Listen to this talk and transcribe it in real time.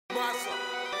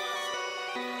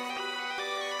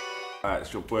Alright,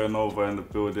 it's your boy Novar in the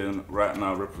building, right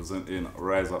now representing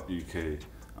Rize Up UK, and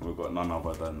we've got none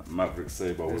other than Maverick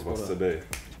Sabre with us today.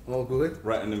 All good?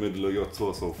 Right in the middle of your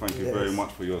tour, so thank you very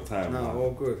much for your time. No, man. all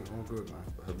good, man.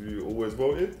 Have you always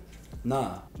voted?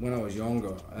 Nah, when I was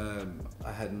younger,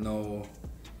 I had no,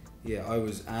 I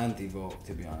was anti-vote,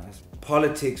 to be honest.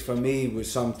 Politics for me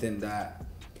was something that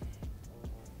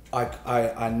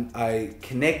I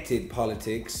connected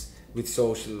politics with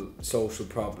social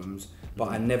problems, but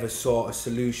I never saw a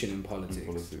solution in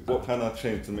politics. What kind of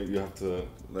changed to make you have to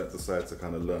decide to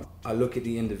kind of learn? I look at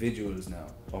the individuals now,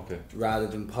 rather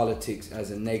than politics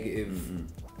as a negative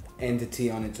entity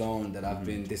on its own that I've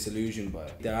been disillusioned by.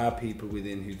 There are people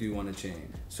within who do want to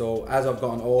change. So as I've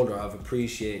gotten older, I've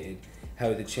appreciated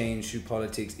how the change through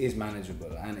politics is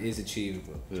manageable and is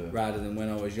achievable, rather than when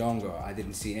I was younger, I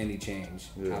didn't see any change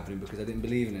happening because I didn't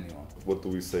believe in anyone. What do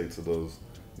we say to those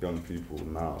young people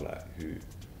now, who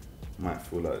might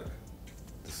feel like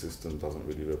the system doesn't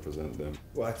really represent them?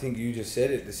 Well, I think you just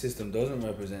said it, the system doesn't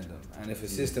represent them. And if a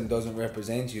system doesn't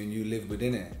represent you and you live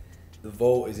within it, the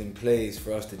vote is in place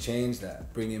for us to change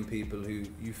that, bring in people who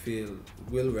you feel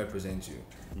will represent you.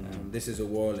 This is a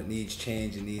world that needs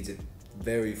change and needs it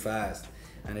very fast.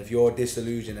 And if you're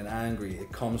disillusioned and angry,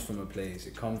 it comes from a place,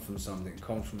 it comes from something, it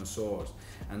comes from a source.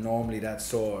 And normally that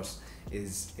source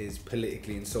is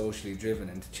politically and socially driven,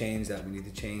 and to change that we need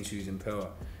to change who's in power.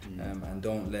 And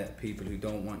don't let people who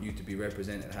don't want you to be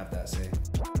represented have that say.